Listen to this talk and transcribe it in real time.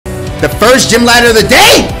The first gym ladder of the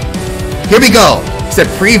day. Here we go. It's a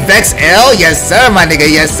pre-Vex L. Yes, sir, my nigga.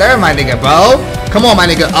 Yes, sir, my nigga, bro. Come on, my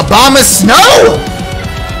nigga. Obama Snow.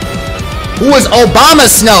 Who is Obama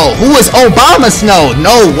Snow? Who is Obama Snow?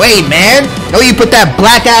 No way, man. No, you put that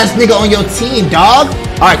black ass nigga on your team, dog.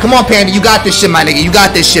 Alright, come on, Panda. You got this shit, my nigga. You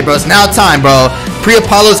got this shit, bro. It's now time, bro.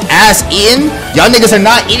 Pre-Apollo's ass eating. Y'all niggas are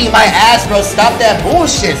not eating my ass, bro. Stop that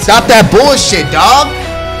bullshit. Stop that bullshit, dog.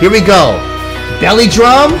 Here we go. Belly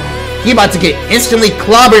drum. He about to get instantly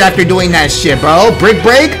clobbered after doing that shit, bro. Brick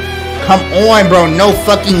break. Come on, bro. No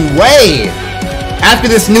fucking way. After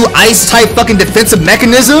this new ice type fucking defensive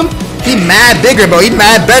mechanism, he mad bigger, bro. He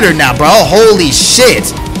mad better now, bro. Holy shit.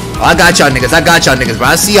 Oh, I got y'all niggas. I got y'all niggas,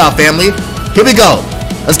 bro. I see y'all, family. Here we go.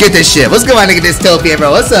 Let's get this shit. What's good, my nigga, Dystopia,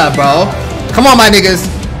 bro? What's up, bro? Come on, my niggas.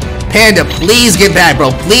 Panda, please get back, bro.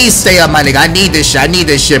 Please stay up, my nigga. I need this shit. I need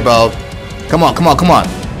this shit, bro. Come on, come on, come on.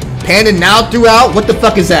 Panda now threw out. What the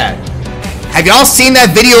fuck is that? Have y'all seen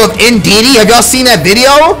that video of Ndidi? Have y'all seen that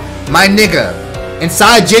video? My nigga.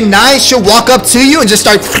 Inside Gen 9, she'll walk up to you and just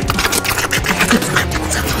start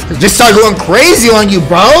going crazy on you,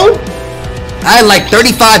 bro. I had like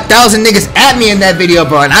 35,000 niggas at me in that video,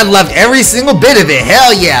 bro, and I loved every single bit of it.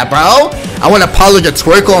 Hell yeah, bro. I want Apollo to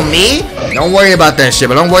twerk on me. Don't worry about that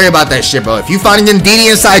shit, bro. Don't worry about that shit, bro. If you find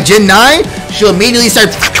Ndidi inside Gen 9, she'll immediately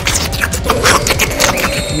start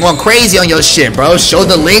going crazy on your shit, bro. Show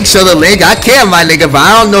the link, show the link. I can't, my nigga, but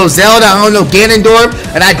I don't know Zelda, I don't know Ganondorf,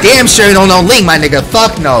 and I damn sure don't know Link, my nigga.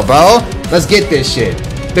 Fuck no, bro. Let's get this shit.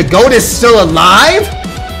 The GOAT is still alive?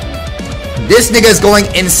 This nigga is going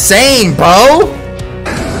insane, bro.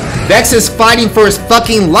 Vex is fighting for his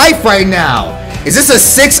fucking life right now. Is this a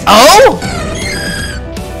 6-0?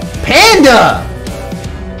 Panda!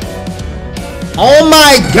 Oh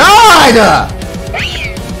my god!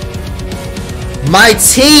 My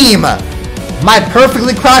team, my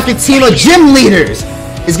perfectly crafted team of gym leaders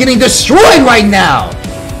is getting destroyed right now.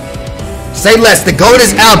 Say less. The GOAT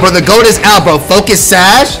is out, bro. The GOAT is out, bro. Focus,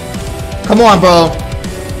 Sash. Come on, bro.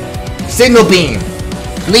 Signal beam.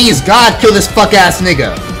 Please, God, kill this fuck ass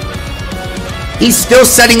nigga. He's still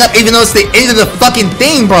setting up even though it's the end of the fucking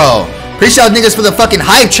thing, bro. Appreciate y'all niggas for the fucking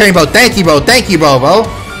hype train, bro. Thank you, bro. Thank you, bro.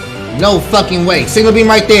 No fucking way. Signal beam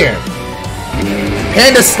right there.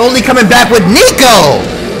 Panda slowly coming back with Nico.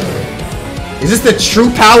 Is this the true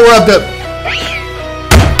power of the...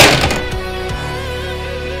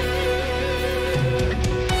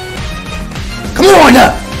 Come on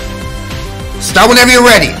up. Start whenever you're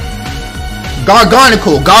ready.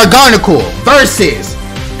 Garganical versus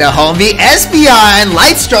the homie Espeon.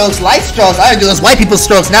 Light strokes. I gotta do those white people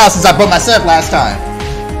strokes now since I broke my setup last time.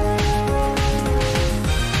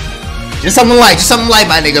 Just something light,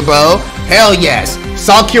 my nigga, bro. Hell yes.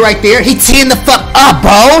 Saw Q right there. He teeing the fuck up,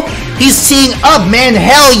 bro. He's teeing up, man.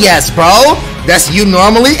 Hell yes, bro. That's you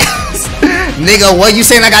normally. Nigga, what you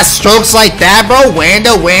saying? I got strokes like that, bro?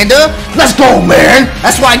 Wanda. Let's go, man.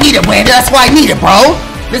 That's why I need it, Wanda. That's why I need it, bro.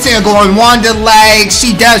 This ain't going Wanda like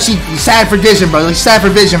she sad for vision, bro. She's sad for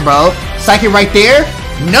vision, bro. Psychic right there.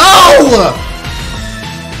 No!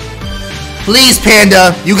 Please,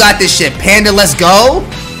 Panda. You got this shit. Panda, let's go.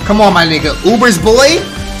 Come on, my nigga. Uber's boy.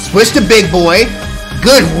 Switch to big boy.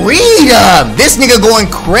 Good read up. This nigga going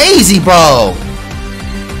crazy, bro.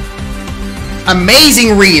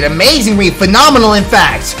 Amazing read. Phenomenal, in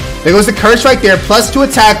fact. There goes the curse right there. +2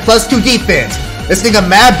 attack, +2 defense. This nigga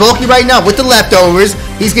mad bulky right now with the leftovers.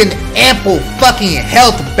 He's getting ample fucking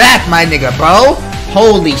health back, my nigga, bro.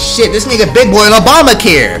 Holy shit. This nigga big boy on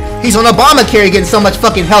Obamacare. He's on Obamacare getting so much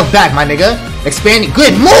fucking health back, my nigga. Expanding.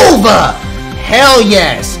 Good move. Hell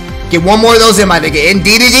yes. Get one more of those in, my nigga.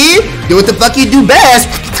 Ndidi, do what the fuck you do best.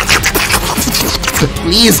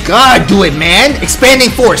 Please, God, do it, man. Expanding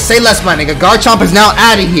force. Say less, my nigga. Garchomp is now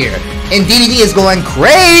out of here. Ndidi is going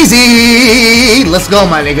crazy. Let's go,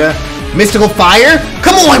 my nigga. Mystical fire.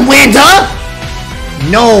 Come on, Wanda.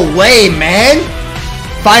 No way, man.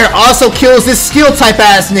 Fire also kills this skill type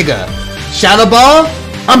ass nigga. Shadow Ball.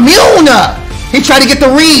 Immune. He tried to get the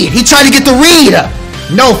read.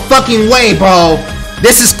 No fucking way, bro.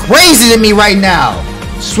 This is crazy to me right now.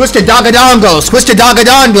 Switch to Dagadongo.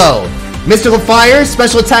 Mystical Fire.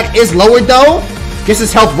 Special attack is lowered though. Gets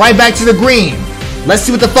his health right back to the green. Let's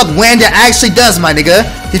see what the fuck Wanda actually does, my nigga.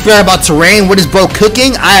 He forgot about terrain. What is bro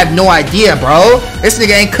cooking? I have no idea, bro. This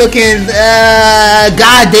nigga ain't cooking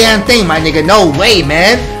goddamn thing, my nigga. No way,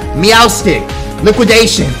 man. Meowstic.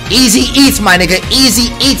 Liquidation. Easy eats, my nigga.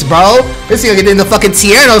 Easy eats, bro. This nigga getting the fucking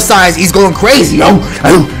Tierno size. He's going crazy. Oh,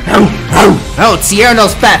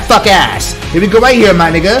 Tierno's fat fuck ass. Here we go right here,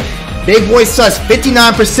 my nigga. Big boy sus,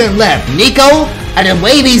 59% left. Nico at a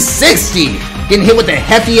wavy 60. Getting hit with a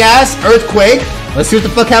hefty ass earthquake. Let's see what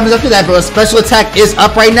the fuck happens after that, bro. Special attack is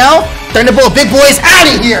up right now. Thunderbolt, big boy is out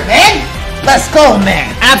of here, man. Let's go,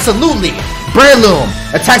 man. Absolutely. Breloom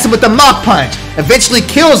attacks him with the Mach Punch. Eventually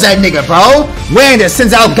kills that nigga, bro. Wanda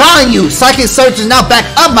sends out Ganyu. Psychic Surge is now back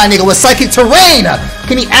up, my nigga, with Psychic Terrain.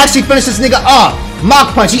 Can he actually finish this nigga off?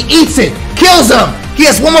 Mach Punch, he eats it. Kills him. He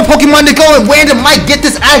has one more Pokemon to go, and Wanda might get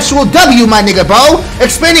this actual W, my nigga, bro.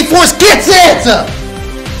 Expanding Force gets it.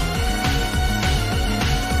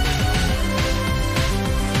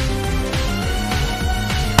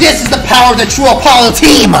 This is the power of the true Apollo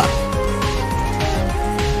team!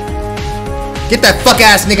 Get that fuck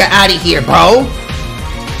ass nigga out of here, bro!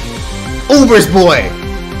 Uber's boy!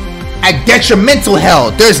 At detrimental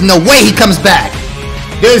health, there's no way he comes back!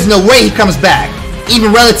 There's no way he comes back!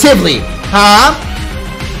 Even relatively! Huh?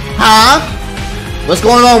 Huh? What's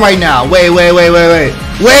going on right now? Wait! Wait!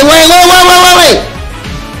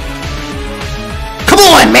 Come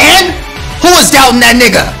on, man! Who was doubting that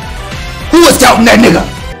nigga? Who was doubting that nigga?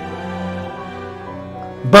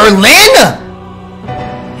 Berlin?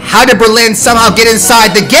 How did Berlin somehow get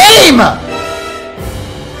inside the game?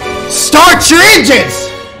 Start your engines!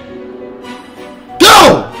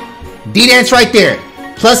 Go! D-Dance right there.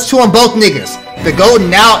 +2 on both niggas. The GOAT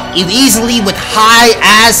now easily with high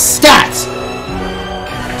ass stats.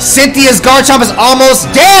 Cynthia's Garchomp is almost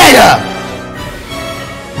dead!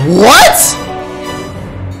 What?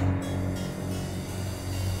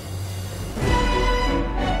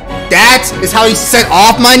 That is how he set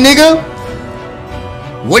off, my nigga?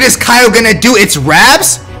 What is Kyle gonna do? It's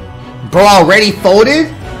Rabs? Bro, already folded?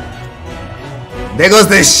 There goes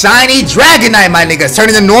the shiny Dragonite, my niggas.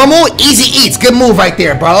 Turning to normal, easy eats. Good move right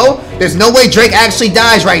there, bro. There's no way Drake actually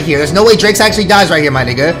dies right here. There's no way Drake actually dies right here, my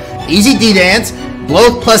nigga. Easy D-Dance.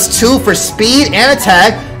 Blow +2 for speed and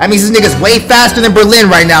attack. That means this nigga's way faster than Berlin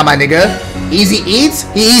right now, my nigga. Easy eats.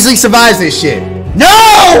 He easily survives this shit.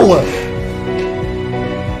 No!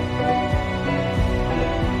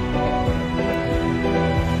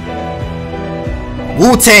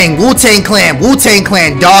 Wu-Tang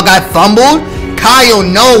Clan, dog, I fumbled. Kyle,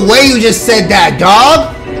 no way you just said that,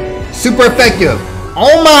 dog. Super effective.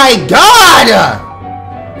 Oh my god!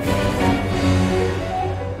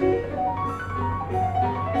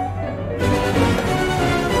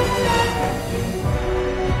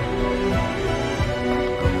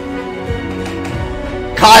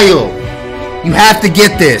 Kyle, you have to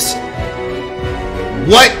get this.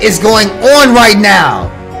 What is going on right now?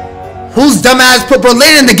 Whose dumbass put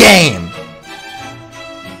Berlin in the game?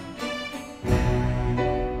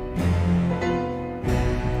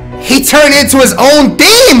 He turned into his own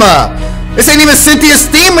theme! This ain't even Cynthia's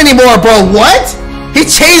theme anymore, bro. What? He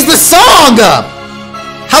changed the song up!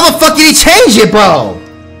 How the fuck did he change it, bro?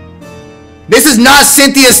 This is not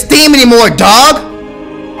Cynthia's theme anymore, dog.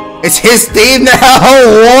 It's his theme now.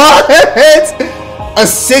 What? A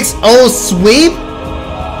 6-0 sweep?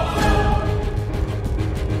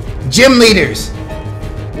 Gym leaders.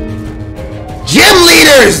 Gym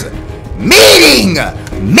leaders! Meeting!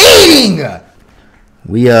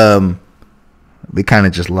 We kind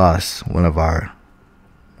of just lost one of our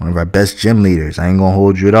best gym leaders. I ain't gonna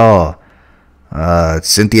hold you at all.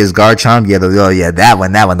 Cynthia's Garchomp, that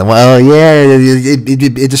one. Oh yeah,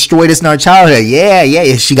 it destroyed us in our childhood.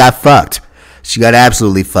 Yeah, she got fucked. She got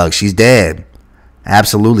absolutely fucked. She's dead.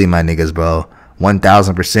 Absolutely, my niggas, bro.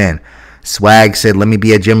 1000%. Swag said, let me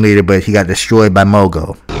be a gym leader, but he got destroyed by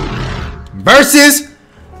Mogo. Versus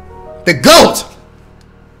the GOAT.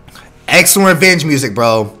 Excellent revenge music,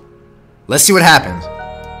 bro. Let's see what happens.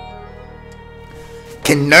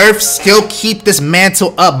 Can Nerf still keep this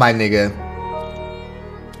mantle up, my nigga?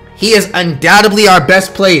 He is undoubtedly our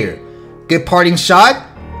best player. Good parting shot.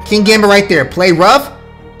 King Gambit right there. Play rough.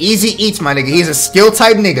 Easy eats, my nigga. He's a skill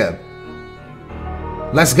type nigga.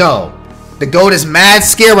 Let's go. The GOAT is mad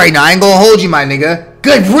scared right now. I ain't gonna hold you, my nigga.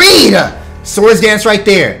 Good read! Swords Dance right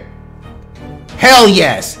there. Hell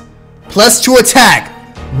yes. +2 attack.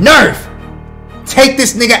 Nerf. Take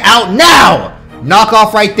this nigga out now. Knock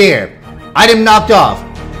off right there. Item knocked off.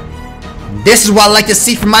 This is what I like to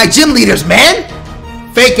see from my gym leaders, man.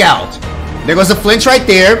 Fake out. There goes the flinch right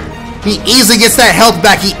there. He easily gets that health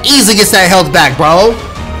back. Bro.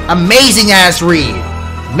 Amazing ass read.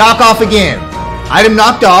 Knock off again. Item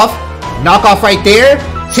knocked off. Knock off right there.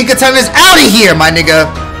 Tinkaton is out of here, my nigga.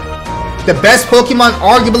 The best Pokemon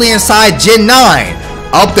arguably inside Gen 9.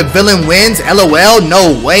 Up the villain wins. LOL.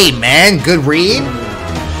 No way, man. Good read.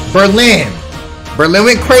 Berlin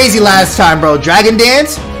went crazy last time, bro. Dragon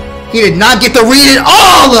Dance. He did not get the read at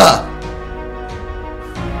all.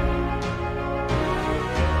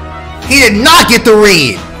 He did not get the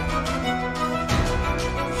read.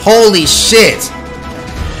 Holy shit.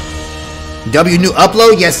 W new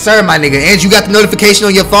upload? Yes, sir, my nigga. And you got the notification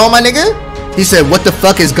on your phone, my nigga? He said, what the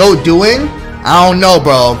fuck is GOAT doing? I don't know,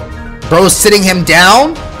 bro. Bro's sitting him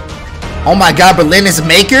down? Oh my god, Berlin is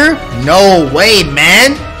maker? No way,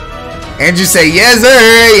 man. Andrew say, yes,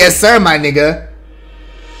 sir. Yes, sir, my nigga.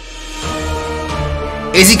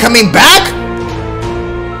 Is he coming back?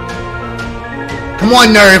 Come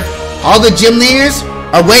on, Nerf. All the gym leaders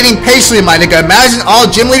are waiting patiently, my nigga. Imagine all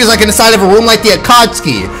gym leaders like inside of a room like the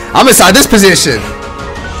Akatsuki. I'm inside this position.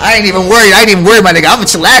 I ain't even worried. My nigga. I'm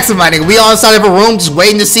chillaxing, my nigga. We all inside of a room just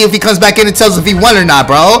waiting to see if he comes back in and tells us if he won or not,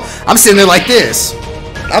 bro. I'm sitting there like this.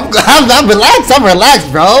 I'm relaxed. I'm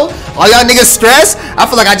relaxed, bro. All y'all niggas stressed? I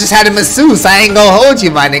feel like I just had a masseuse. I ain't gonna hold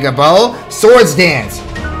you, my nigga, bro. Swords dance.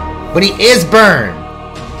 But he is burned.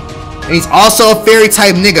 And he's also a fairy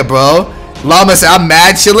type nigga, bro. Llama said, I'm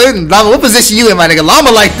mad chillin'. Llama, what position you in, my nigga? Llama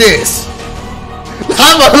like this.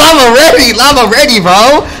 Llama ready,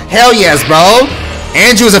 bro. Hell yes, bro.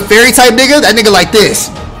 Andrew is a fairy type nigga. That nigga like this.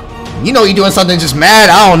 You know you doing something just mad,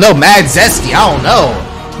 I don't know, mad zesty, I don't know.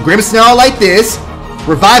 Grimmsnarl like this.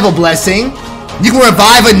 Revival blessing. You can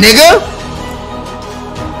revive a nigga?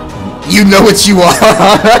 You know what you are.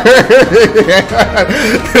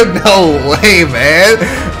 No way, man.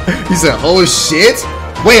 He said, oh shit.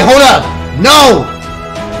 Wait, hold up. No.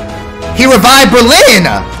 He revived Berlin.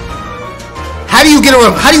 How do you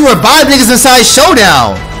revive niggas inside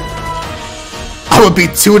Showdown? I would be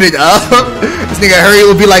tuning up. This nigga Hurry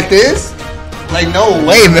would be like this. Like, no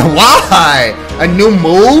way, man. Why? A new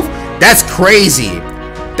move? That's crazy.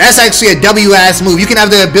 That's actually a W-ass move. You can have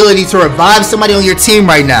the ability to revive somebody on your team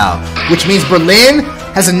right now, which means Berlin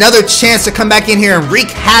has another chance to come back in here and wreak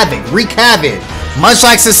havoc.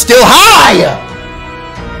 Munchlax is still high.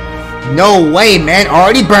 No way, man.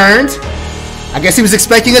 Already burned. I guess he was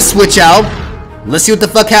expecting a switch out. Let's see what the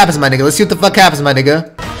fuck happens, my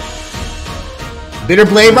nigga. Bitter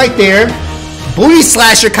Blade right there. Booty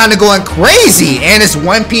Slasher kind of going crazy. And it's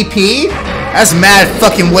 1 PP. That's mad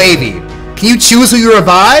fucking wavy. Can you choose who you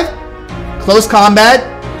revive? Close combat.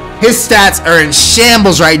 His stats are in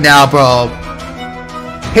shambles right now, bro.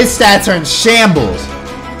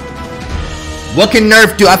 What can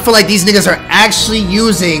Nerf do? I feel like these niggas are actually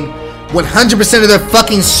using 100% of their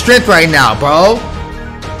fucking strength right now, bro.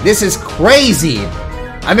 This is crazy.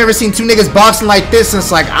 I've never seen two niggas boxing like this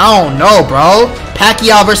since, like, I don't know, bro.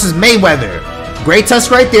 Pacquiao versus Mayweather. Great Tusk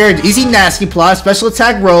right there. Easy Nasty Plot. Special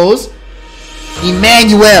Attack Rose.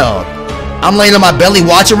 Emmanuel. I'm laying on my belly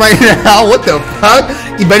watching right now. What the fuck?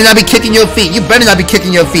 You better not be kicking your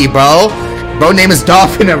feet. Bro. Bro name is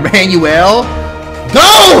Dolphin Emmanuel.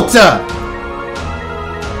 GOAT!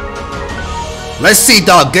 Let's see,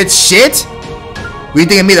 dog. Good shit? We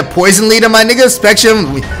think of me the poison leader, my nigga?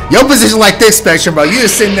 Spectrum, your position like this, Spectrum, bro. You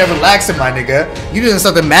just sitting there relaxing, my nigga. You doing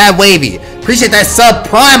something mad wavy. Appreciate that sub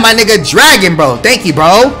prime, my nigga. Dragon, bro. Thank you,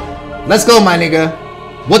 bro. Let's go, my nigga.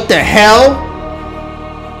 What the hell?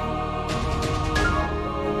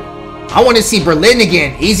 I want to see Berlin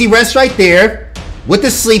again. Easy rest right there. With the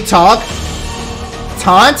sleep talk.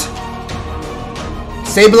 Taunt.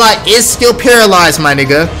 Sableye is still paralyzed, my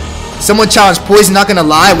nigga. Someone challenged Poison, not gonna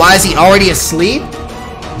lie. Why is he already asleep?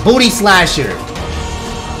 Booty Slasher.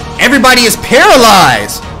 Everybody is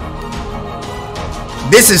paralyzed.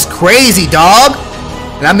 This is crazy, dog.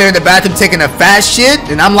 And I'm there in the bathroom taking a fat shit,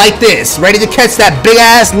 and I'm like this, ready to catch that big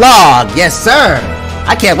ass log. Yes, sir.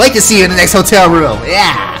 I can't wait to see you in the next hotel room.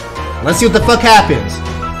 Yeah. Let's see what the fuck happens.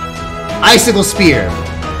 Icicle Spear.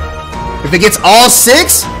 If it gets all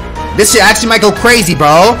 6, this shit actually might go crazy,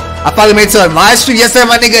 bro. I finally made it to a live stream. Yes, sir,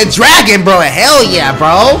 my nigga. Dragon, bro. Hell yeah,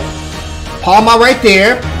 bro. Palma right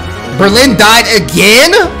there. Berlin died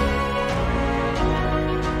again?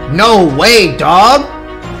 No way, dog.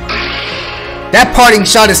 That parting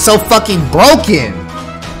shot is so fucking broken.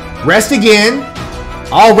 Rest again.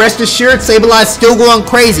 All rest assured. Sableye still going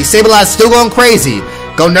crazy.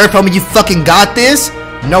 Go Nerf, homie. You fucking got this.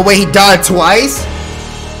 No way he died twice.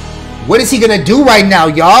 What is he gonna do right now,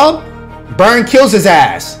 y'all? Burn kills his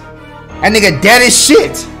ass. That nigga dead as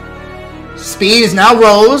shit. Speed is now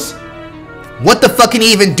Rose. What the fuck can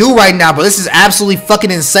he even do right now, bro? This is absolutely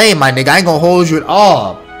fucking insane, my nigga. I ain't gonna hold you at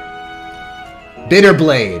all. Bitter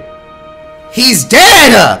Blade. He's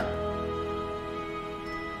dead!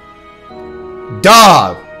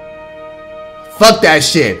 Dog. Fuck that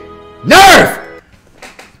shit. Nerf!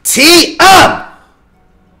 Tee up!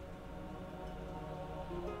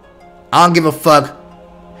 I don't give a fuck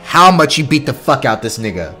how much you beat the fuck out this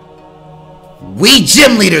nigga. We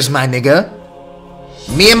gym leaders, my nigga.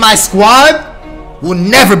 Me and my squad will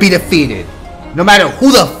never be defeated. No matter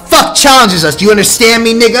who the fuck challenges us? Do you understand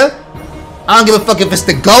me, nigga? I don't give a fuck if it's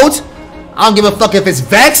the GOAT. I don't give a fuck if it's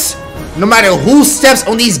Vex. No matter who steps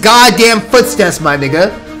on these goddamn footsteps, my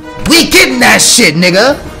nigga. We getting that shit,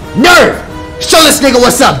 nigga. Nerf! Show this nigga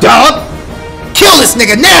what's up, dog. Kill this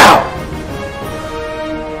nigga now!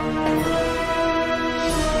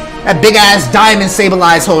 That big ass diamond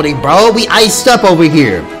Sableye holding, bro. We iced up over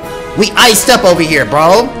here. We iced up over here,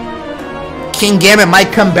 bro. King Gambit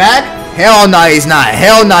might come back. Hell no, he's not.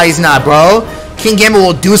 Hell no, he's not, bro. King Gambit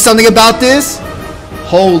will do something about this.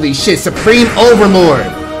 Holy shit. Supreme Overlord.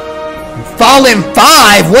 Fallen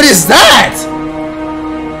 5? What is that?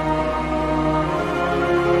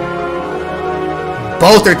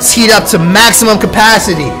 Both are teed up to maximum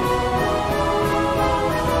capacity.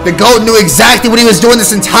 The GOAT knew exactly what he was doing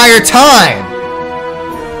this entire time.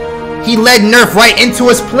 He led Nerf right into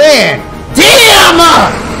his plan. Damn!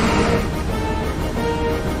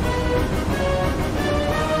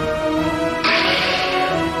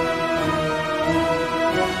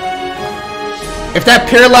 If that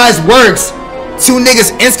paralyze works, 2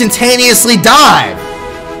 niggas instantaneously die.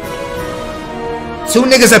 2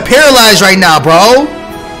 niggas are paralyzed right now, bro.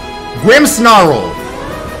 Grimmsnarl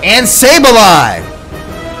and Sableye.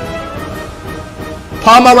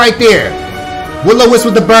 Palma right there. Will-O-Wisp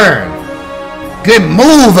with the burn. Good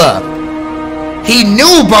move. He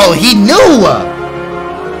knew, bro. He knew.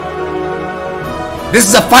 This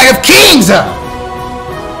is a fight of kings.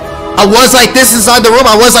 I was like this inside the room.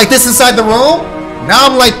 I was like this inside the room. Now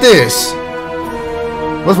I'm like this.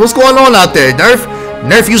 What's going on out there?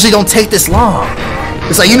 Nerf usually don't take this long.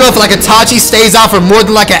 It's like, you know, if like Itachi stays out for more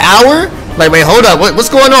than like an hour. Like, wait, hold up. What's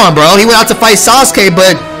going on, bro? He went out to fight Sasuke,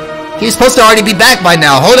 but he's supposed to already be back by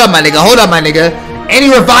now. Hold up, my nigga. Hold up, my nigga. Any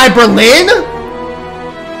revive Berlin?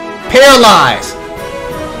 Paralyzed.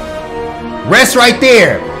 Rest right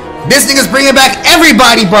there. This nigga's bringing back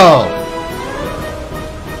everybody, bro.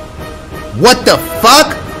 What the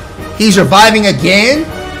fuck? He's reviving again?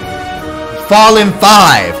 Fallen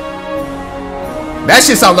 5. That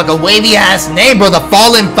shit sounds like a wavy ass name, bro. The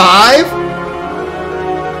Fallen 5?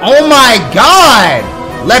 Oh my god.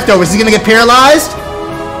 Leftovers. Is he gonna get paralyzed?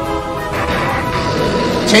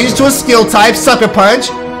 Changes to a skill type, Sucker Punch,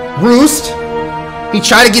 Roost. He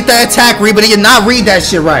tried to get that attack read, but he did not read that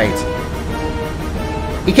shit right.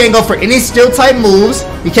 He can't go for any skill type moves.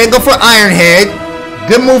 He can't go for Iron Head.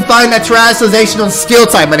 Good move finding that Terrestrialization on skill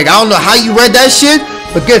type, my nigga. I don't know how you read that shit,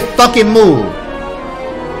 but good fucking move.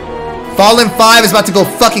 Fallen 5 is about to go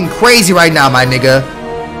fucking crazy right now, my nigga.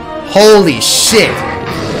 Holy shit.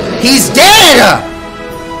 He's dead!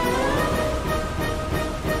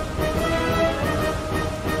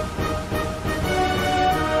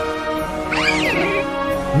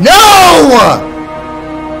 No!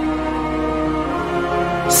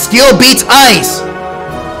 Skill beats ice.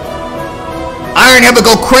 Iron Head would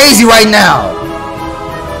go crazy right now.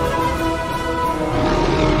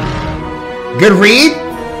 Good read.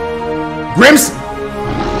 Grimms.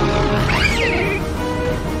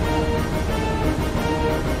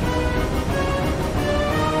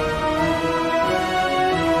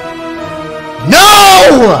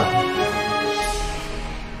 No!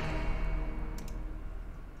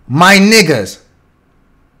 My niggas.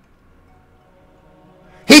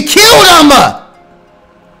 He killed him!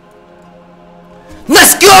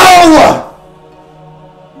 Let's go!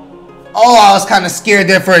 Oh, I was kind of scared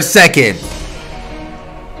there for a second.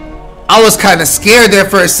 I was kind of scared there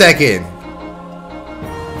for a second.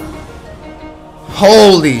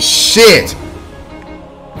 Holy shit.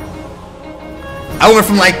 I went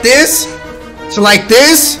from like this to like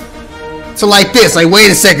this to like this. Like,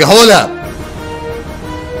 wait a second, hold up.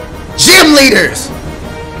 Gym leaders,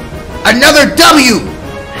 another W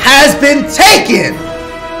has been taken.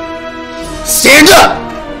 Stand up.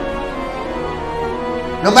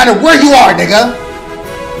 No matter where you are, nigga.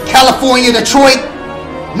 California, Detroit,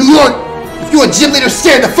 New York. If you a gym leader,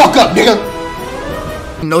 stand the fuck up, nigga.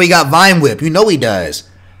 You know he got Vine Whip. You know he does.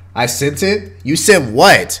 I sent it. You sent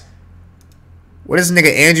what? What is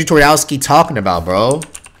nigga Andrew Twardowski talking about, bro?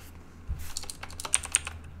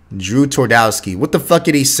 Drew Twardowski. What the fuck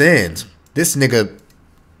did he send? This nigga.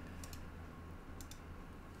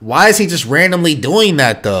 Why is he just randomly doing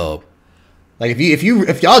that though? Like if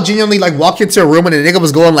y'all genuinely like walk into a room and the nigga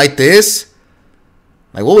was going like this,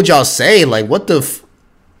 like what would y'all say? Like what the f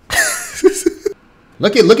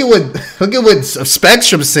look at what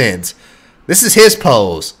Spectrum sends. This is his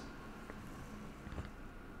pose.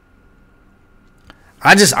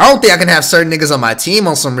 I don't think I can have certain niggas on my team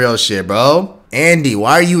on some real shit, bro. Andy,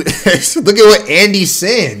 why are you look at what Andy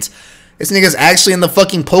sends. This nigga's actually in the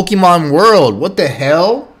fucking Pokemon world. What the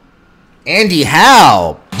hell? Andy,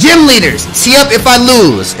 how? Gym leaders, tee up if I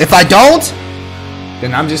lose. If I don't,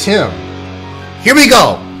 then I'm just him. Here we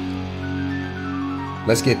go.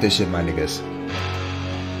 Let's get this shit, my niggas.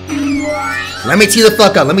 Let me tee the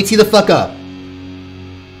fuck up. Let me tee the fuck up.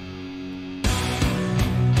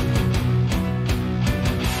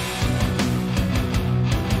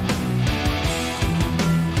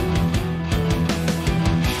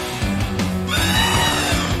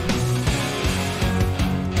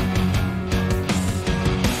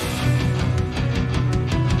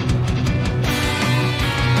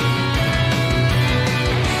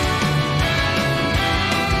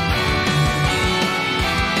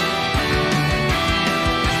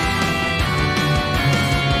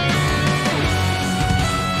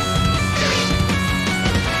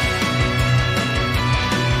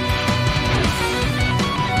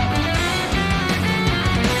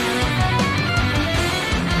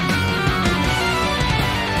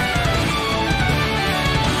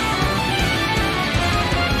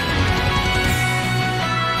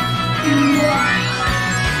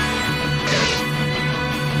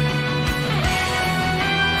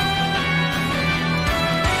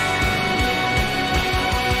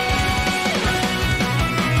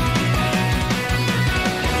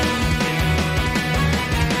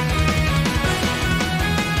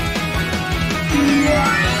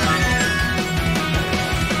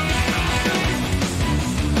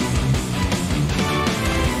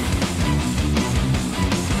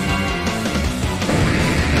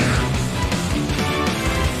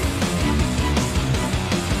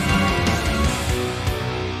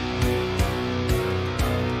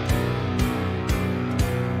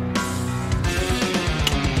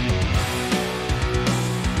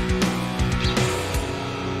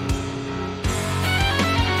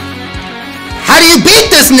 How do you beat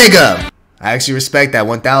this nigga? I actually respect that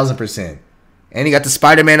 1000%. And he got the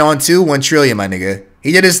Spider-Man on too. 1 trillion, my nigga.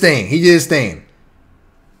 He did his thing. He did his thing.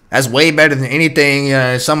 That's way better than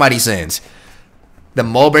anything somebody sends. The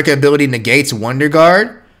Mulberg ability negates Wonder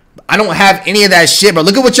Guard. I don't have any of that shit, but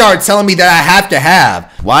look at what y'all are telling me that I have to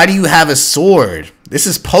have. Why do you have a sword? This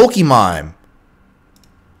is Pokemon.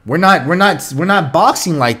 We're not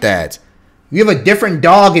boxing like that. You have a different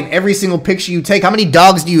dog in every single picture you take. How many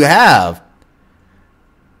dogs do you have?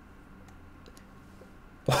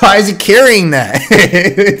 Why is he carrying that?